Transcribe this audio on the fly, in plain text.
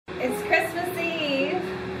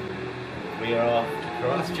you're off to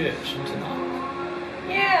Christchurch tonight.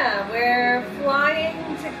 Yeah, we're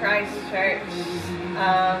flying to Christchurch,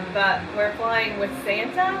 but we're flying with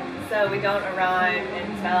Santa, so we don't arrive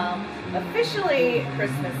until officially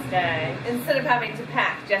Christmas Day. Instead of having to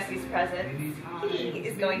pack Jesse's presents, he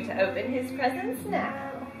is going to open his presents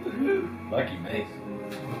now. Lucky me.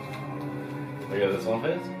 We got this one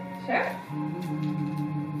first? Sure.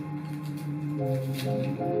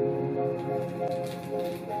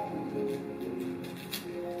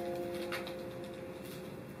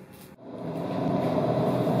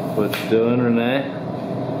 What you doing, Renee?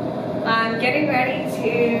 I'm getting ready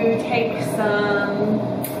to take some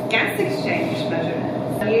gas exchange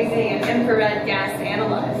measurements. I'm using an infrared gas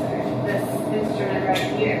analyzer, this instrument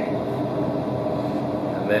right here.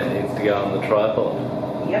 And that needs to go on the tripod.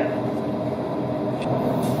 Yep.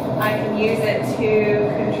 I can use it to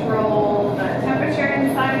control the temperature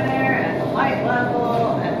inside there and the light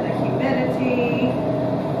level and the humidity,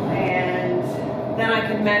 and then I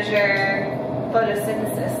can measure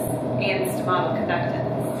photosynthesis and stomatal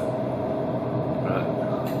conductance. Right.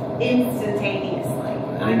 Instantaneously.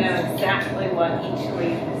 I know exactly what each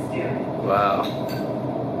leaf is doing. Wow.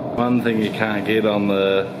 One thing you can't get on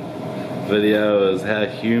the video is how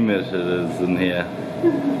humid it is in here.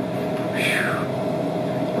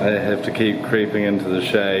 I have to keep creeping into the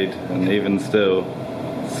shade and even still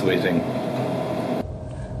sweating.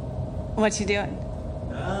 What you doing?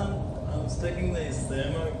 I'm sticking these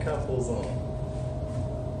thermocouples on.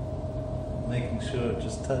 Making sure it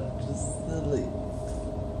just touches the leaf.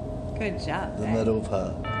 Good job. The middle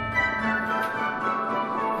part.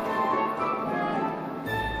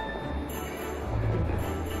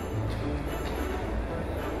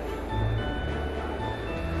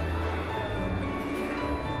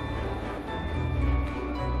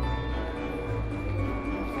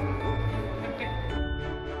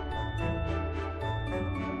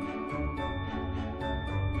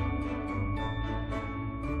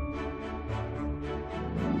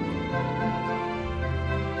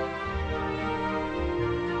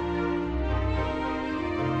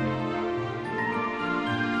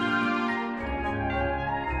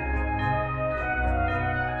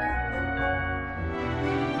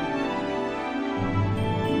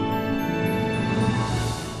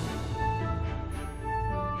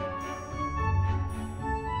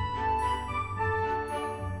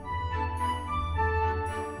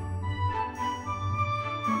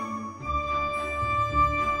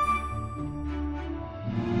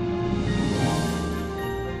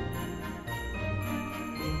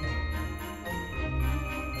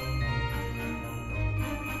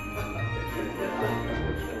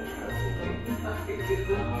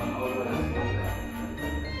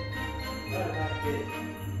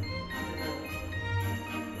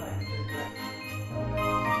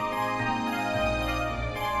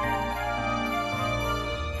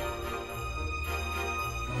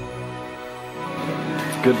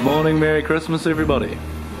 Good morning, Merry Christmas everybody.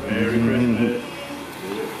 Merry Christmas.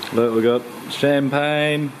 Look, we got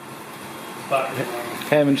champagne,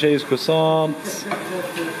 ham and cheese croissants,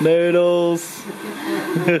 noodles,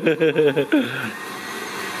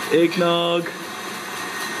 eggnog,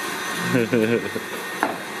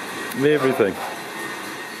 everything.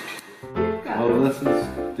 Well, this is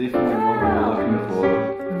definitely what we were looking for,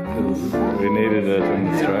 because we needed it in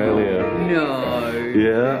Australia. No.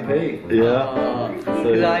 Yeah, yeah. So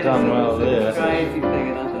you've done well there. Crazy big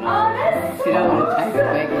enough. If you don't want to take it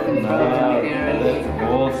back, you can throw it in That's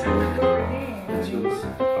awesome.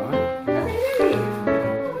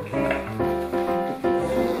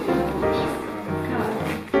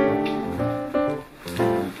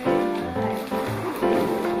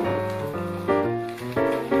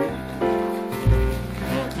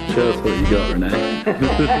 Show us what you got, Renee.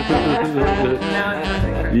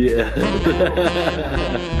 Yeah.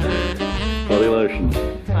 Body lotion.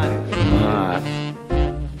 Nice.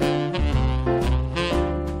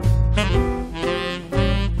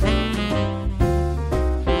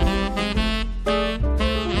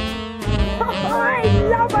 I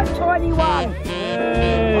love a tiny one!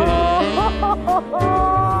 Hey. Oh.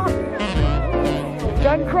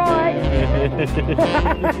 Don't cry!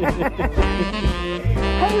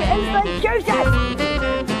 Who is the cutest?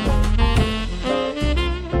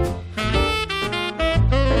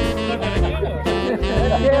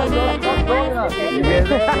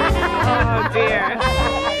 Oh dear.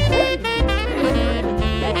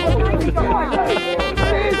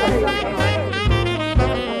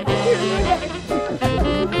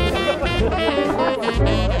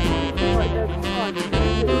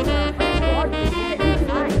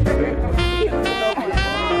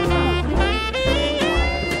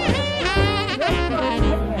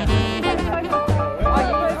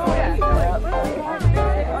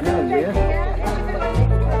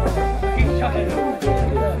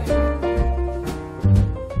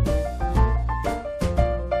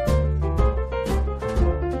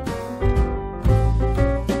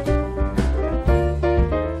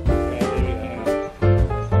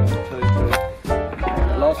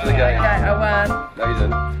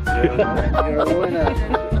 You're a winner.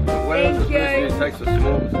 Thank you. It takes a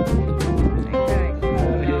small.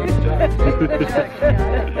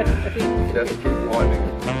 Just keep winding.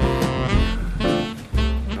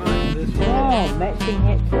 Oh, matching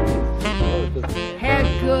hat too. How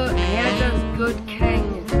good, how does